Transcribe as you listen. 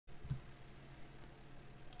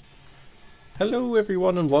Hello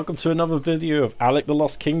everyone and welcome to another video of Alek the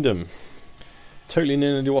Lost Kingdom. Totally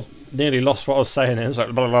nearly lost what I was saying. It's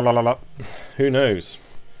like blah, blah, blah, blah, blah. Who knows?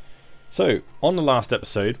 So on the last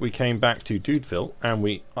episode we came back to Dudeville and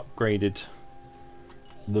we upgraded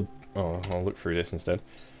the... oh, I'll look through this instead.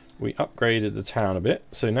 We upgraded the town a bit,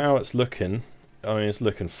 so now it's looking... I mean, it's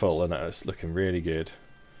looking full and it's looking really good.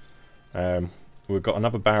 We've got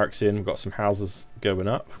another barracks in, we've got some houses going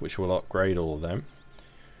up which will upgrade all of them.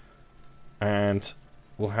 And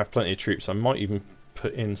we'll have plenty of troops. I might even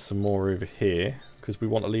put in some more over here because we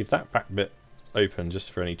want to leave that back bit open just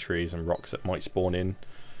for any trees and rocks that might spawn in.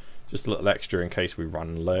 Just a little extra in case we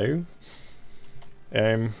run low.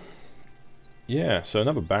 Yeah, so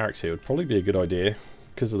another barracks here would probably be a good idea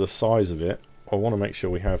because of the size of it. I want to make sure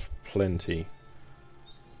we have plenty.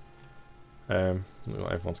 Look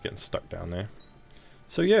like everyone's getting stuck down there.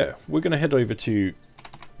 So yeah, we're going to head over to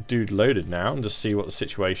Dude Loaded now and just see what the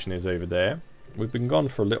situation is over there. We've been gone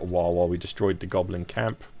for a little while we destroyed the goblin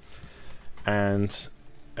camp, and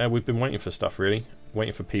we've been waiting for stuff, really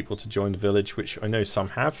waiting for people to join the village, which I know some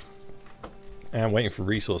have, and waiting for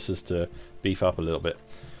resources to beef up a little bit.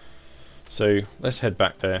 So let's head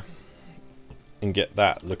back there and get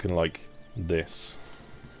that looking like this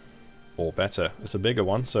or better. It's a bigger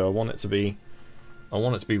one, so I want it to be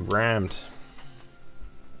rammed.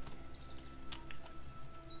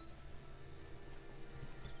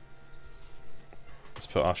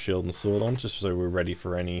 Put our shield and sword on just so we're ready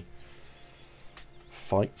for any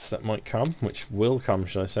fights that might come, which will come,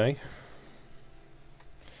 should I say.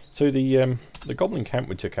 So the goblin camp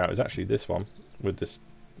we took out is actually this one with this,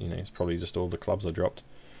 you know, it's probably just all the clubs I dropped.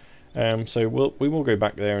 So we will go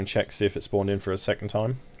back there and check, see if it spawned in for a second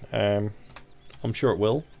time. I'm sure it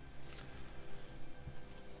will,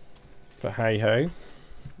 but hey ho,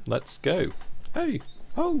 let's go. Hey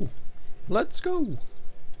ho, let's go.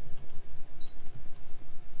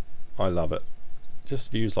 I love it.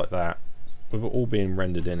 Just views like that, with it all being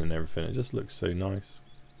rendered in and everything, it just looks so nice.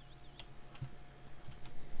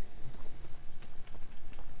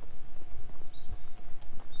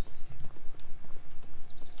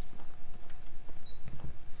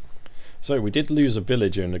 So we did lose a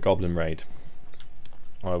villager in the goblin raid.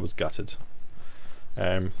 I was gutted.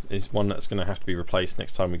 It's one that's going to have to be replaced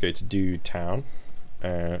next time we go to Dude Town.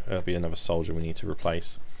 There'll be another soldier we need to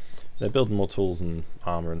replace. They're building more tools and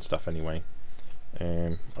armor and stuff anyway.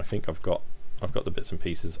 I think I've got the bits and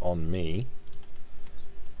pieces on me.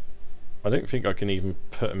 I don't think I can even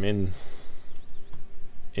put them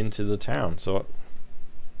into the town. So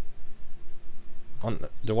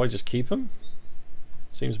do I just keep them?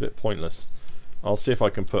 Seems a bit pointless. I'll see if I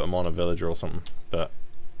can put them on a villager or something, but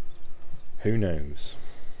who knows?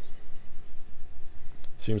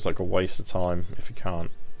 Seems like a waste of time if you can't.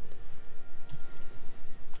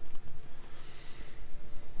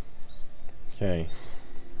 Okay,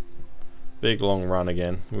 big long run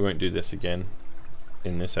again. We won't do this again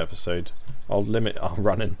in this episode. I'll limit our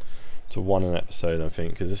running to one an episode, I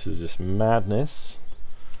think, because this is just madness.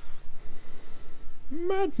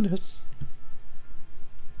 Madness.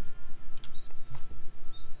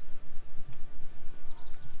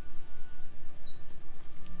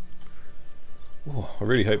 Oh, I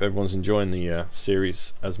really hope everyone's enjoying the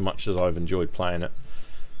series as much as I've enjoyed playing it.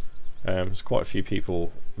 There's quite a few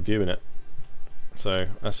people viewing it. So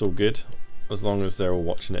that's all good, as long as they're all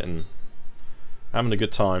watching it and having a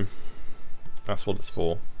good time. That's what it's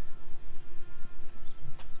for.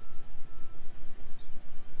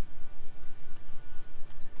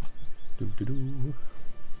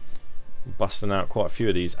 Busting out quite a few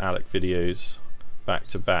of these Alek videos back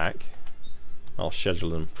to back. I'll schedule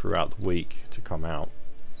them throughout the week to come out.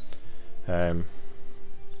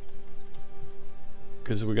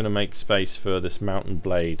 Because we're going to make space for this Mountain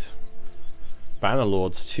Blade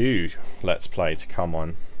Bannerlords 2 Let's Play to come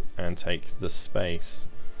on and take the space,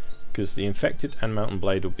 because the Infected and Mountain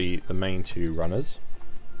Blade will be the main two runners,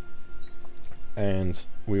 and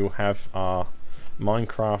we will have our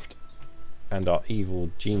Minecraft and our Evil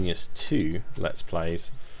Genius 2 Let's Plays.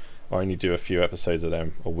 I only do a few episodes of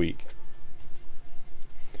them a week.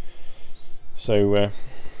 So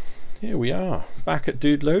here we are, back at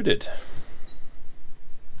Dude Loaded.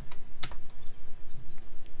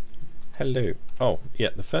 Hello. Oh, yeah,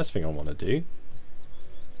 the first thing I want to do,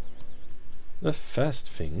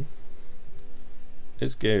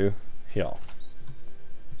 is go here.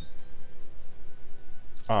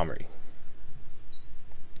 Armory.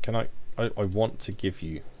 Can I want to give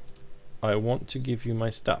you my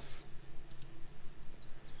stuff.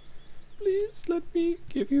 Please let me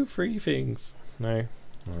give you free things. No?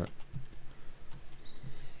 Alright.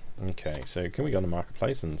 Okay, so can we go to the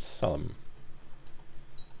marketplace and sell them?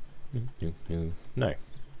 No.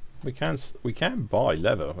 We can buy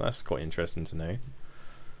leather. That's quite interesting to know.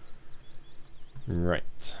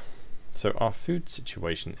 Right. So our food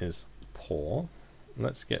situation is poor.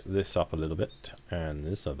 Let's get this up a little bit and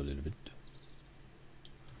this up a little bit.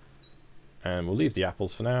 And we'll leave the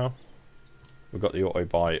apples for now. We've got the auto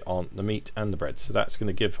buy on the meat and the bread, so that's going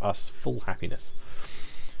to give us full happiness,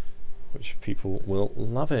 which people will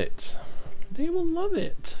love it. They will love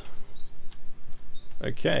it.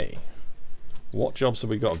 Okay, what jobs have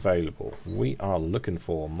we got available? We are looking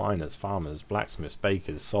for miners, farmers, blacksmiths,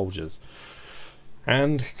 bakers, soldiers,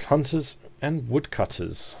 and hunters and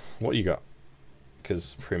woodcutters. What you got?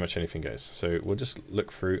 Because pretty much anything goes. So we'll just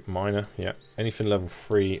look through miner. Yeah, anything level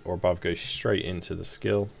 3 or above goes straight into the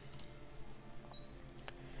skill.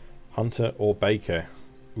 Hunter or baker.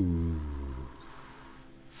 Ooh.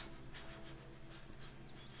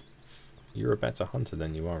 You're a better hunter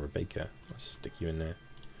than you are a baker. I'll stick you in there.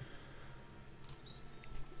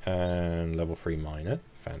 And level 3 miner.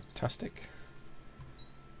 Fantastic.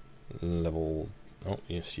 Level... oh,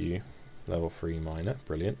 yes, you. Level 3 miner.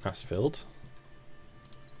 Brilliant. That's filled.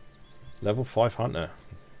 Level 5 hunter.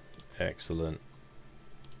 Excellent.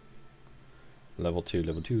 Level 2,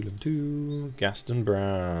 level 2, level 2. Gaston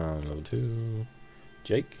Brown. Level 2.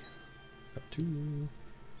 Jake. Level 2.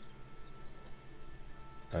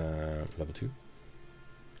 Level 2.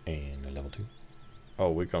 And a level 2. Oh,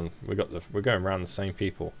 we're going around the same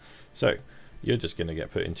people. So you're just gonna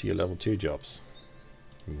get put into your level 2 jobs.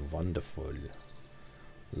 Wonderful.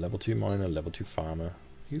 Level 2 miner, level 2 farmer.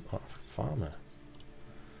 You are a farmer.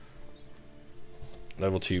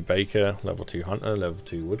 Level 2 baker, level 2 hunter, level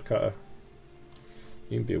 2 woodcutter.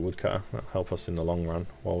 You can be a woodcutter. That'll help us in the long run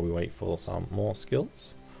while we wait for some more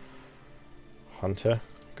skills. Hunter,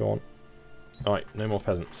 go on. Alright, no more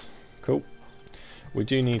peasants. Cool. We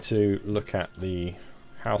do need to look at the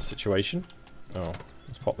house situation. Oh,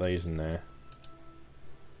 let's pop these in there.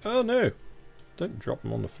 Oh no! Don't drop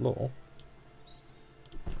them on the floor.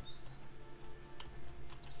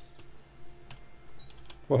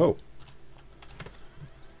 Whoa!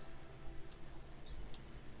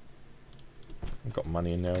 I've got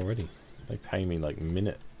money in there already. They pay me like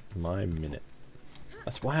minute by minute.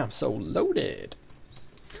 That's why I'm so loaded.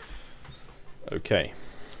 Okay.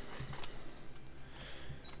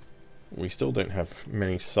 We still don't have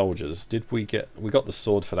many soldiers. We got the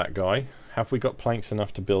sword for that guy. Have we got planks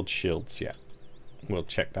enough to build shields yet? We'll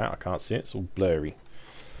check that. I can't see it. It's all blurry.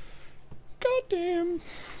 God damn.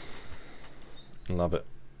 Love it.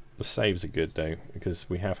 The saves are good though, because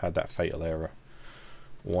we have had that fatal error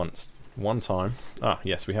one time. Ah,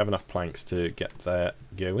 yes, we have enough planks to get there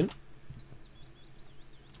going.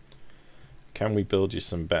 Can we build you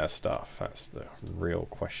some better stuff? That's the real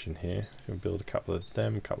question here. We'll build a couple of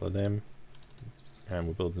them, and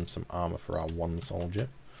we'll build them some armor for our one soldier.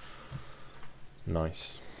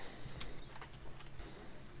 Nice.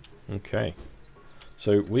 Okay.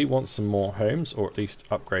 So we want some more homes, or at least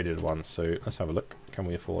upgraded ones. So let's have a look. Can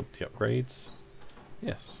we afford the upgrades?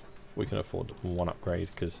 Yes, we can afford one upgrade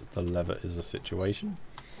because the lever is the situation.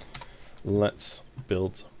 Let's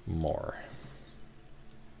build more.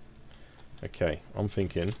 Okay, I'm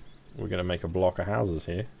thinking we're going to make a block of houses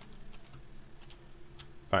here.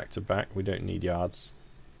 Back to back, we don't need yards.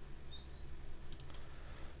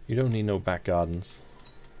 You don't need no back gardens.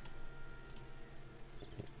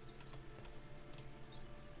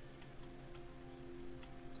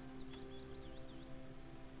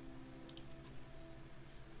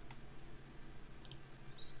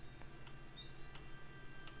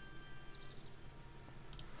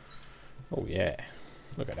 Oh yeah,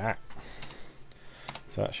 look at that.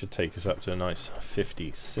 So that should take us up to a nice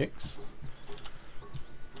 56.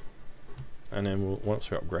 And then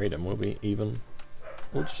once we upgrade them, we'll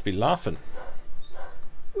just be laughing.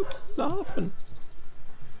 We'll be laughing.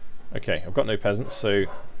 Okay, I've got no peasants, so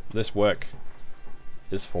this work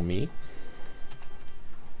is for me.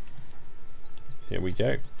 Here we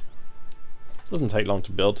go. Doesn't take long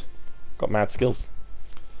to build. Got mad skills.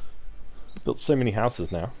 Built so many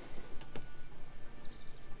houses now.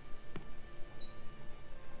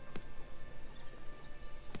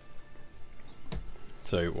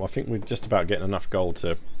 So I think we're just about getting enough gold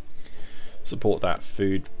to support that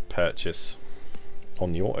food purchase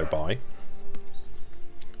on the auto buy.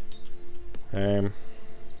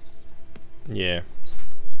 Yeah,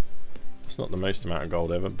 it's not the most amount of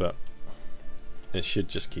gold ever, but it should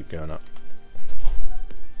just keep going up,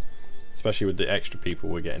 especially with the extra people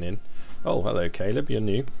we're getting in. Oh, hello Caleb, you're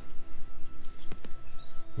new.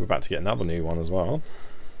 We're about to get another new one as well.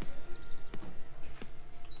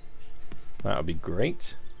 That would be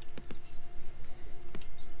great.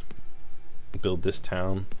 build this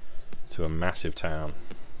town to a massive town.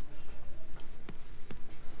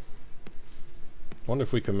 Wonder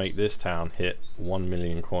if we can make this town hit 1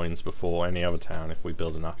 million coins before any other town if we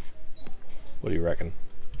build enough. What do you reckon?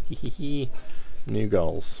 New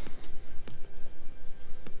goals.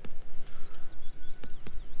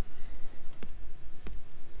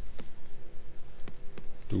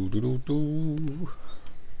 Do do do do.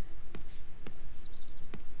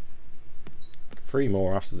 3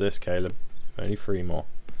 more after this, Caleb. Only 3 more.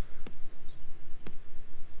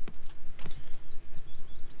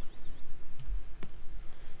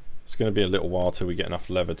 It's going to be a little while till we get enough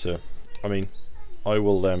leather to. I mean, I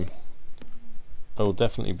will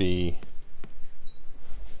definitely be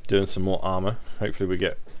doing some more armor. Hopefully, we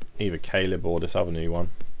get either Caleb or this other new one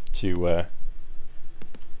to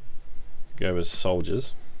go as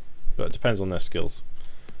soldiers. But it depends on their skills.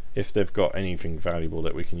 If they've got anything valuable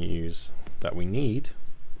that we can use that we need,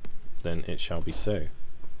 then it shall be so.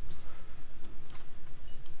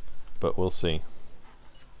 But we'll see.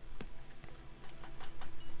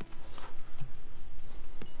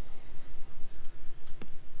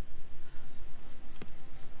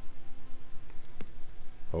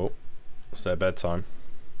 Oh, it's their bedtime.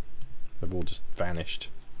 They've all just vanished.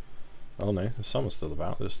 Oh no, the summer's still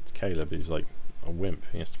about. Just Caleb, he's like a wimp.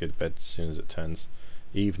 He has to go to bed as soon as it turns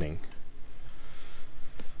evening.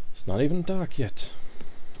 It's not even dark yet.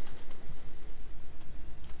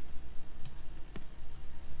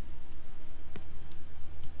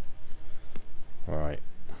 Alright.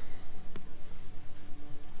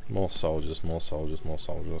 More soldiers, more soldiers, more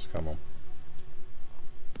soldiers. Come on.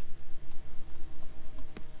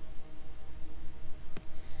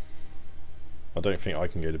 I don't think I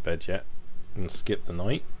can go to bed yet and skip the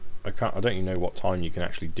night. I don't even know what time you can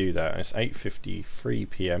actually do that. It's 8:53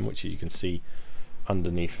 PM, which you can see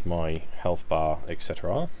underneath my health bar,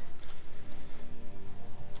 etc.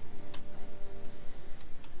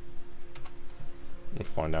 We'll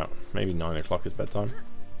find out. Maybe 9 o'clock is bedtime.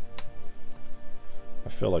 I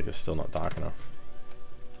feel like it's still not dark enough.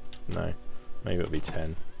 No, maybe it'll be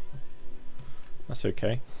 10. That's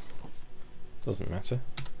okay. Doesn't matter.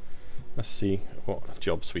 Let's see what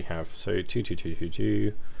jobs we have. So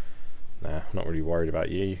 22222. Nah, I'm not really worried about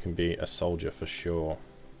you. You can be a soldier for sure.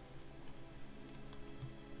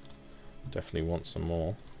 Definitely want some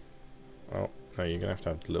more. Oh, no, you're going to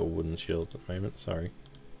have little wooden shields at the moment. Sorry.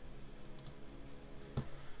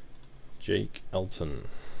 Jake Elton.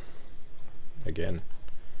 Again.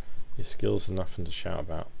 Your skills are nothing to shout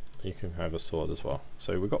about. You can have a sword as well.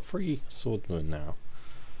 So we've got 3 swordmen now,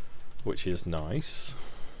 which is nice.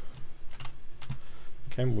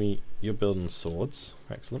 Can we... You're building swords.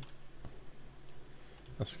 Excellent.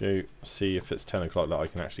 Let's go see if it's 10 o'clock that I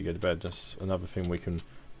can actually go to bed. That's another thing we can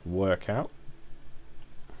work out.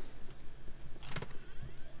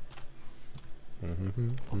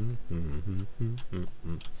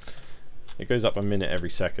 It goes up a minute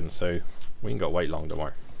every second, so we ain't got to wait long, don't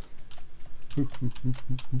worry.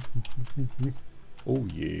 Oh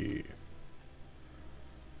yeah.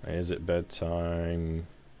 Is it bedtime?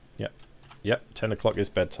 Yep. Yep, 10 o'clock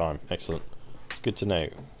is bedtime. Excellent. Good to know.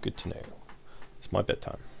 Good to know. It's my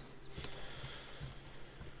bedtime.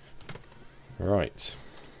 Right.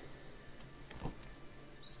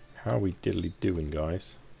 How are we diddly doing,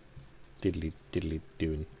 guys? Diddly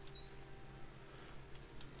doing.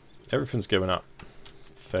 Everything's going up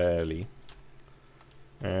fairly.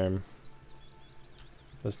 There's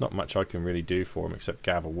not much I can really do for them except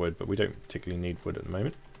gather wood, but we don't particularly need wood at the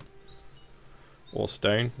moment. Or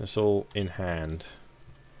stone. It's all in hand.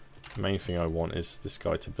 The main thing I want is this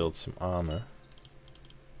guy to build some armor.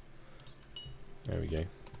 There we go.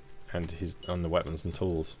 And he's on the weapons and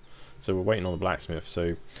tools. So we're waiting on the blacksmith.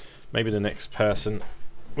 So maybe the next person,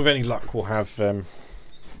 with any luck, will have...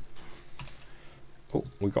 Oh,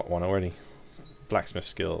 we got one already. Blacksmith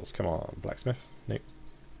skills. Come on, blacksmith. Nope.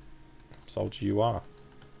 Soldier you are.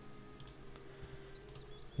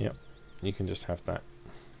 Yep. You can just have that.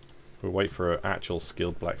 We'll wait for an actual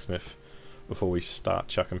skilled blacksmith before we start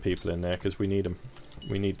chucking people in there, because we need them.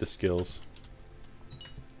 We need the skills.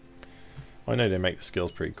 I know they make the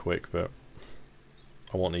skills pretty quick, but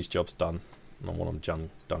I want these jobs done. And I want them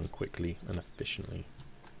done quickly and efficiently.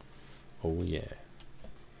 Oh yeah.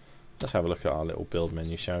 Let's have a look at our little build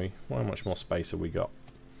menu, shall we? How much more space have we got?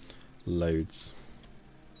 Loads.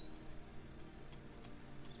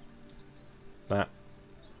 That,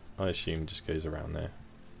 I assume, just goes around there.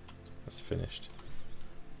 That's finished.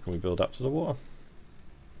 Can we build up to the water?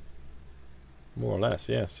 More or less,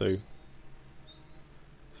 yeah. So let's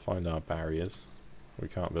find our barriers. We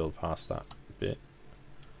can't build past that bit.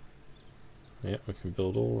 Yeah, we can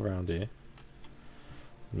build all around here.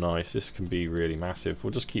 Nice, this can be really massive.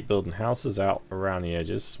 We'll just keep building houses out around the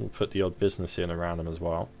edges. We'll put the odd business in around them as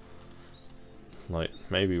well. Like,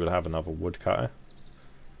 maybe we'll have another woodcutter.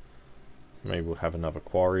 Maybe we'll have another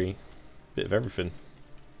quarry. Bit of everything.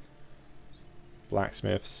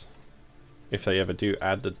 Blacksmiths. If they ever do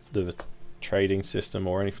add the trading system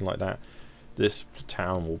or anything like that, this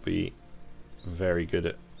town will be very good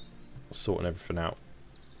at sorting everything out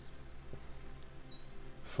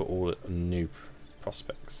for all new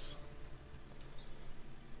prospects.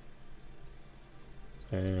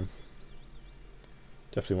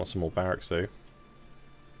 Definitely want some more barracks though.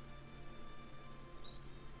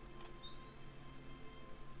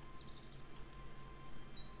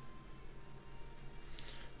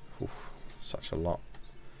 Oof, such a lot.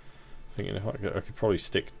 Thinking if I could probably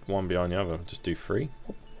stick one behind the other, just do 3.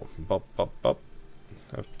 Bop, bop, bop.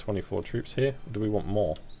 Have 24 troops here. Or do we want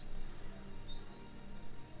more?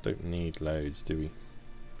 Don't need loads, do we?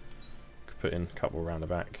 Could put in a couple around the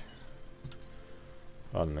back.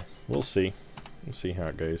 I don't know. We'll see. We'll see how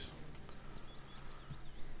it goes.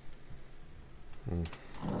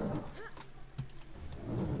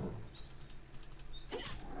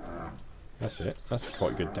 That's it. That's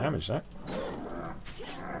quite good damage, that.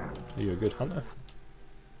 Are you a good hunter?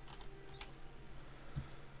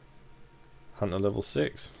 Hunter level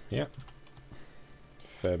 6. Yeah.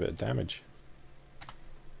 Fair bit of damage.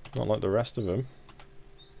 Not like the rest of them.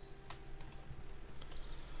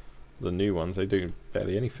 The new ones, they do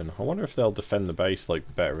barely anything. I wonder if they'll defend the base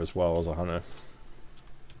like better as well as a hunter.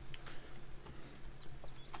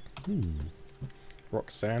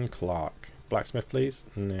 Roxanne Clark. Blacksmith, please?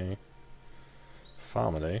 No.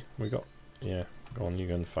 Farmer, though. We got... Yeah, go on, you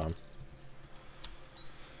go and farm.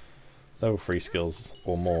 Level 3 skills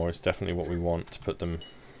or more is definitely what we want to put them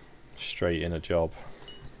straight in a job.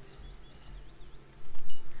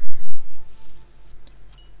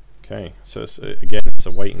 Okay, so it's, again, it's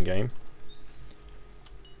a waiting game.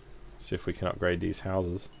 See if we can upgrade these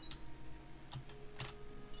houses.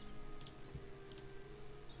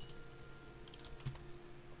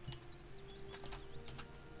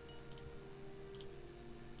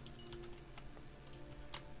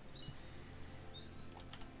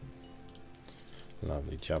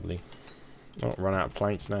 Lovely jubbly. Oh, run out of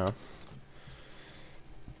planks now.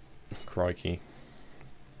 Crikey.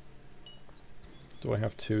 Do I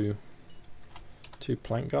have two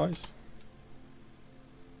plank guys?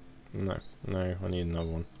 No, I need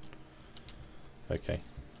another one. Okay,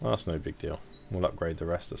 well, that's no big deal. We'll upgrade the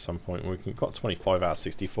rest at some point. We've got 25 out of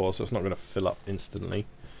 64, so it's not going to fill up instantly,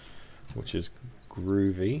 which is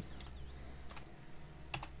groovy.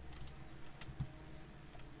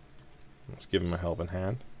 Let's give him a helping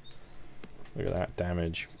hand. Look at that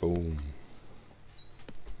damage. Boom.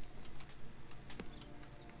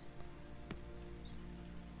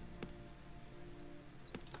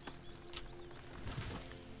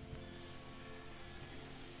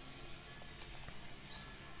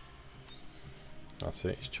 That's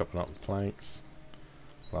it, he's chopping up the planks.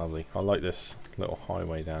 Lovely. I like this little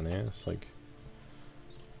highway down here. It's like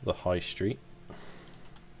the high street.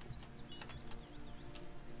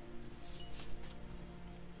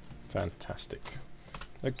 Fantastic.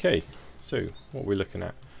 Okay, so what we're looking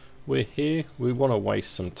at. We're here, we want to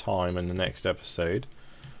waste some time in the next episode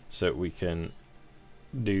so that we can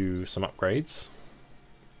do some upgrades.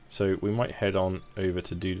 So we might head on over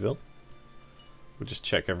to Dudeville. We'll just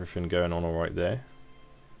check everything going on alright there.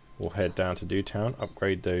 We'll head down to Dewtown,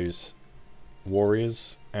 upgrade those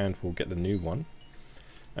warriors, and we'll get the new one.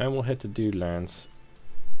 And we'll head to Dudelands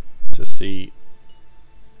to see...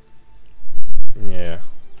 Yeah.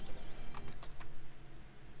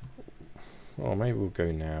 Well, maybe we'll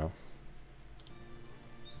go now.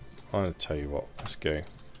 I'll tell you what, let's go.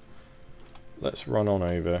 Let's run on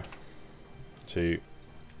over to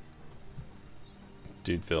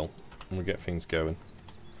Dudeville and we'll get things going.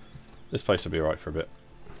 This place will be alright for a bit.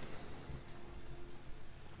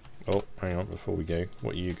 Oh, hang on, before we go,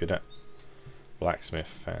 what are you good at? Blacksmith,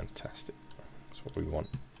 fantastic. That's what we want.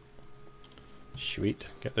 Sweet,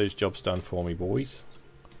 get those jobs done for me, boys.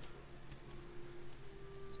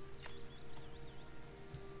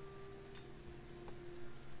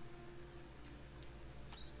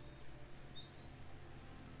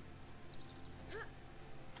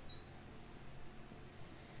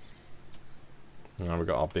 Now we've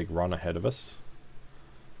got our big run ahead of us.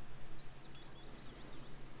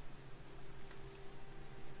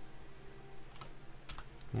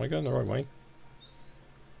 Am I going the right way?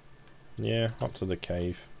 Yeah, up to the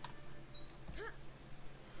cave.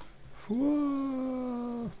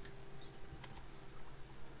 Whoa.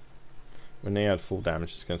 When they add full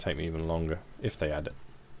damage, it's going to take me even longer, if they add it.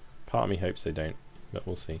 Part of me hopes they don't, but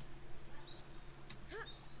we'll see.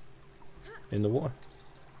 In the water.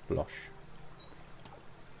 Blush.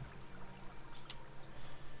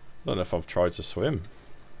 Don't know if I've tried to swim.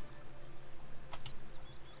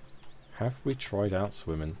 Have we tried out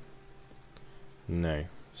swimming? No.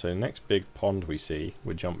 So the next big pond we see,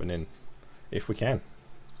 we're jumping in. If we can.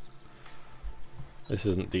 This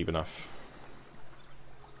isn't deep enough.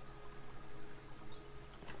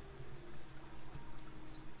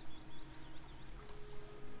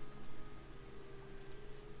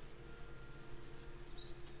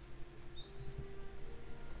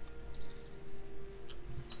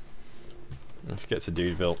 Let's get to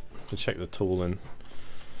Dudeville to check the tool and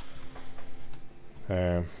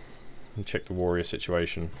check the warrior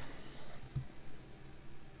situation.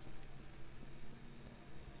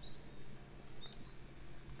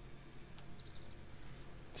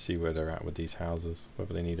 See where they're at with these houses,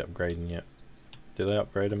 whether they need upgrading yet. Did they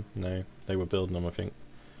upgrade them? No, they were building them, I think.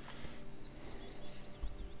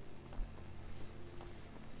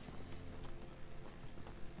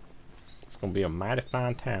 It's gonna be a mighty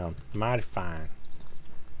fine town, mighty fine.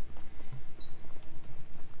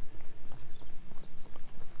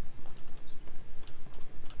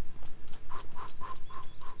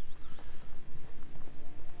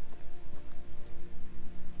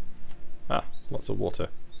 Ah, lots of water.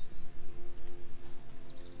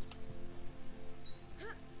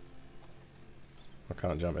 I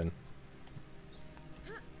can't jump in.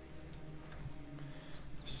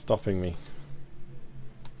 Stopping me.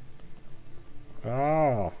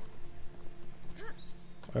 Ah!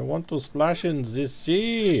 I want to splash in the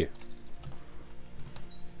sea!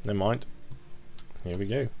 Never mind. Here we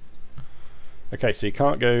go. Okay, so he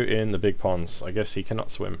can't go in the big ponds. I guess he cannot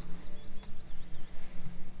swim.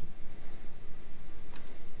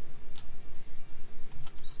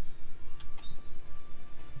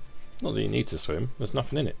 Not that you need to swim, there's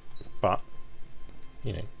nothing in it. But,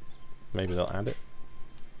 you know, maybe they'll add it.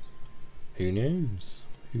 Who knows?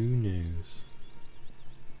 Who knows?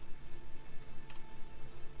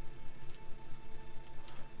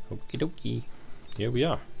 Okie dokie. Here we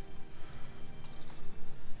are.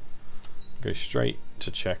 Go straight to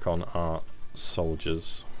check on our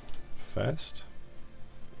soldiers first.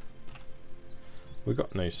 We've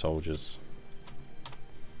got no soldiers.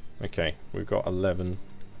 Okay, we've got 11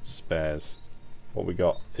 spares. What we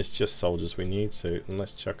got is just soldiers we need, so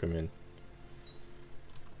let's chuck them in.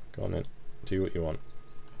 Go on in, do what you want.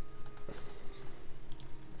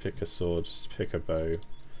 Pick a sword, just pick a bow.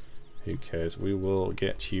 Who cares? We will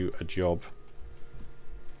get you a job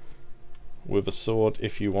with a sword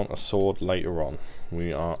if you want a sword later on.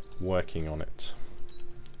 We are working on it.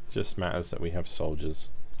 Just matters that we have soldiers.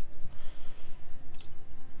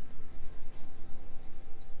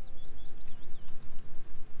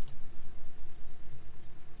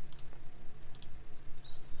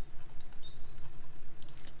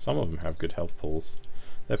 Some of them have good health pools.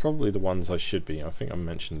 They're probably the ones I should be. I think I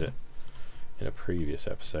mentioned it in a previous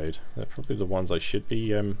episode. They're probably the ones I should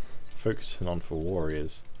be focusing on for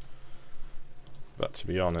warriors. But to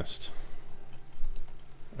be honest,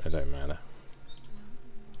 it don't matter.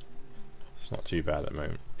 It's not too bad at the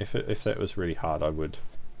moment. If that was really hard, I would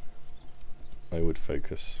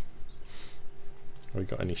focus. Have we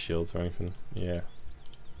got any shields or anything? Yeah.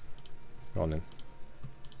 Go on in.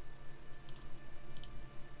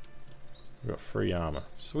 We've got 3 armor.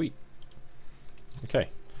 Sweet. Okay,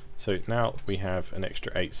 so now we have an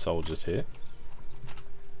extra 8 soldiers here.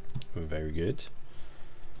 Very good.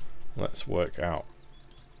 Let's work out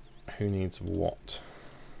who needs what.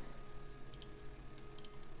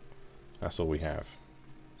 That's all we have.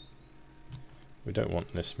 We don't want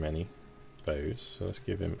this many bows, so let's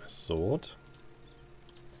give him a sword.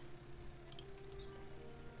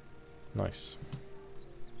 Nice.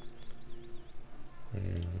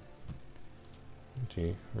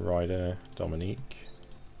 Rider Dominique,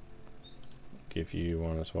 give you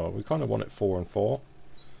one as well. We kind of want it 4 and 4.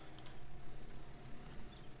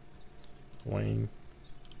 Wayne,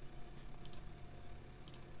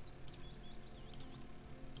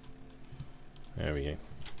 there we go.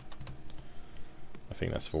 I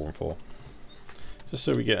think that's 4 and 4, just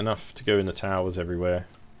so we get enough to go in the towers everywhere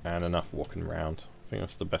and enough walking around. I think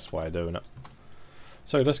that's the best way of doing it.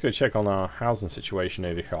 So let's go check on our housing situation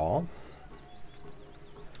over here.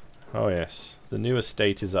 Oh yes, the new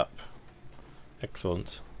estate is up.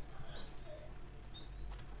 Excellent.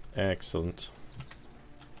 Excellent.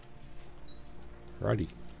 Righty.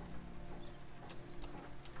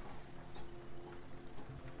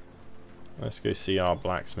 Let's go see our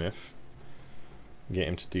blacksmith. Get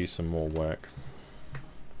him to do some more work.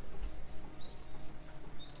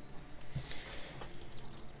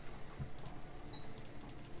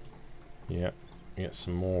 Yep, get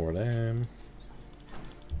some more of them.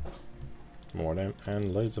 More of them,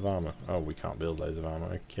 and loads of armor. Oh, we can't build loads of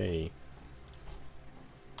armor. Okay.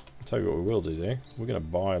 I'll tell you what we will do though. We're going to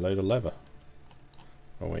buy a load of leather.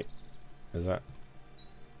 Oh wait, is that?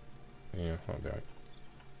 Yeah, that'll be right.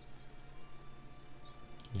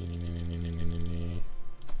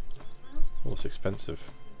 Oh, it's expensive.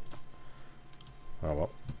 Oh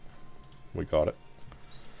well, we got it.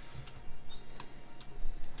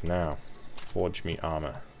 Now, forge me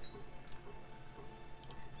armor.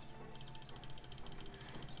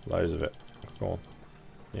 Loads of it. Go on.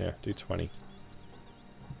 Yeah, do 20.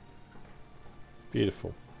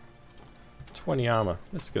 Beautiful. 20 armor.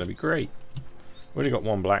 This is going to be great. We only got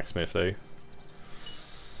one blacksmith though.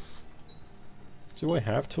 Do I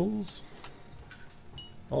have tools?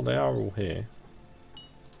 Oh, they are all here.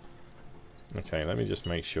 Okay, let me just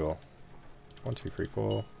make sure. 1, 2, 3,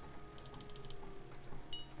 4.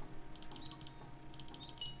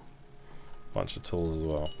 Bunch of tools as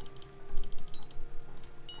well.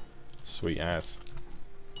 Sweet as.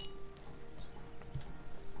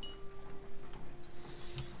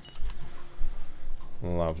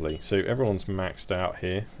 Lovely. So everyone's maxed out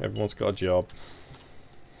here. Everyone's got a job.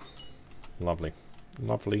 Lovely.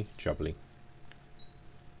 Lovely jubbly.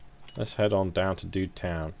 Let's head on down to Dude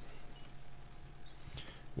Town.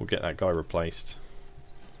 We'll get that guy replaced.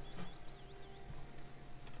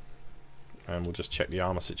 And we'll just check the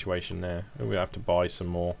armor situation there. And we'll have to buy some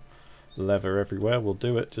more leather everywhere. We'll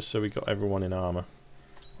do it just so we got everyone in armor.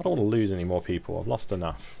 I don't want to lose any more people. I've lost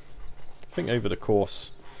enough. I think over the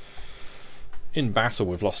course in battle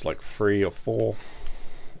we've lost like 3 or 4.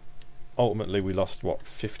 Ultimately we lost what,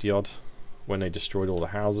 50 odd when they destroyed all the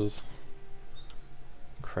houses.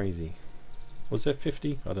 Crazy. Was there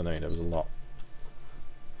 50? I don't know, there was a lot.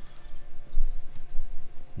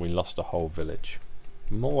 We lost a whole village.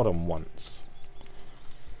 More than once.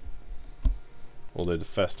 Although the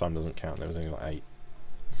first time doesn't count, there was only like 8.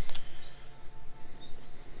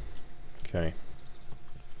 Okay.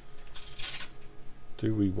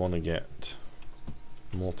 Do we want to get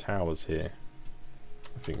more towers here?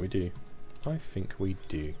 I think we do. I think we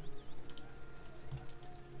do.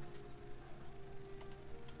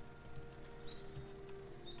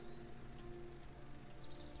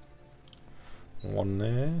 One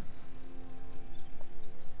there.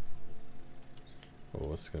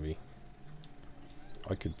 Oh, it's gonna be...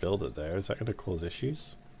 I could build it there. Is that gonna cause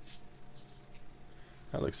issues?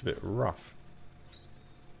 That looks a bit rough.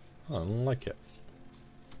 I don't like it.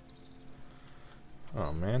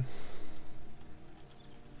 Oh man.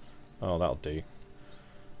 Oh, that'll do.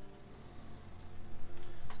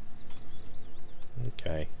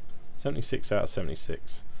 Okay. 76 out of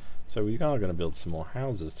 76. So we are going to build some more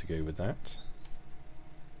houses to go with that.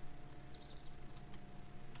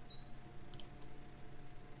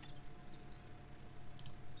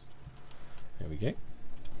 There we go.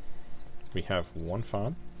 We have one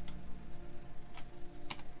farm.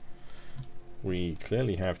 We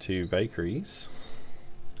clearly have 2 bakeries.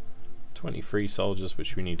 23 soldiers,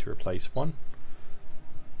 which we need to replace 1.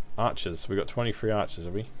 Archers. We got 23 archers,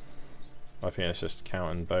 have we? I think it's just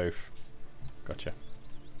counting both. Gotcha.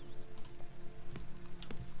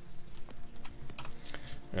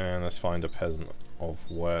 And let's find a peasant of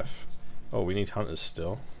worth. Oh, we need hunters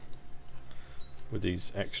still. With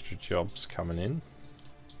these extra jobs coming in.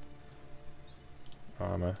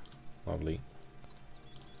 Armor. Lovely.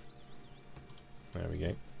 There we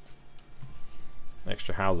go.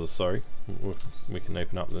 Extra houses, sorry. We can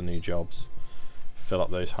open up the new jobs. Fill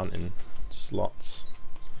up those hunting slots.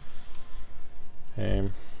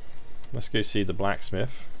 Let's go see the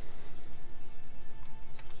blacksmith.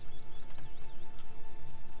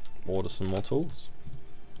 Order some more tools.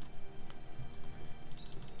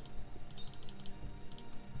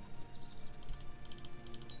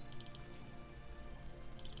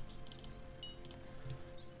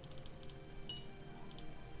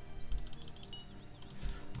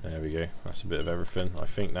 There we go. That's a bit of everything. I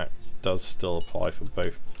think that does still apply for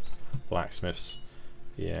both blacksmiths.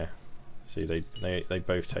 Yeah. See, they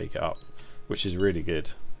both take it up, which is really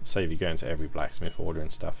good. Save you going to every blacksmith order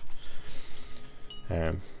and stuff.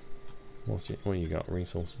 What you got?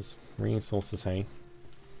 Resources. Resources, hey.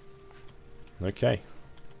 Okay.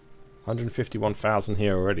 151,000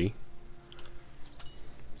 here already.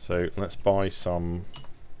 So let's buy some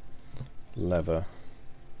leather.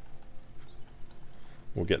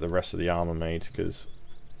 We'll get the rest of the armor made because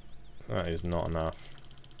that is not enough.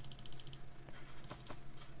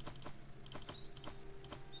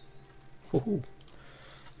 Woohoo.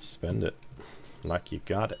 Spend it like you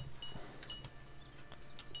got it.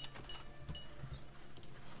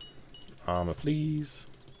 armor, please.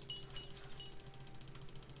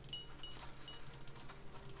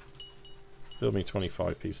 Build me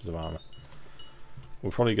 25 pieces of armor.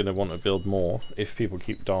 We're probably going to want to build more. If people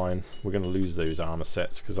keep dying, we're going to lose those armor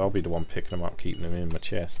sets, because I'll be the one picking them up, keeping them in my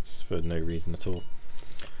chests for no reason at all.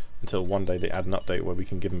 Until one day they add an update where we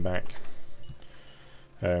can give them back.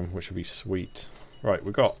 Which would be sweet. Right,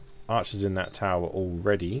 we've got archers in that tower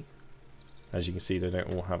already. As you can see, they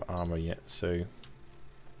don't all have armor yet, so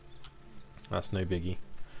that's no biggie.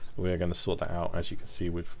 We're going to sort that out. As you can see,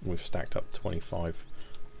 we've stacked up 25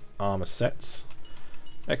 armor sets.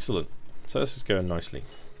 Excellent. So this is going nicely.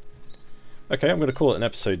 Okay, I'm going to call it an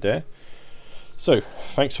episode there. So,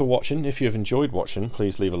 thanks for watching. If you have enjoyed watching,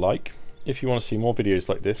 please leave a like. If you want to see more videos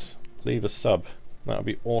like this, leave a sub. That would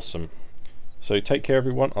be awesome. So take care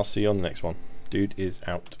everyone. I'll see you on the next one. Dude is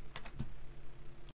out.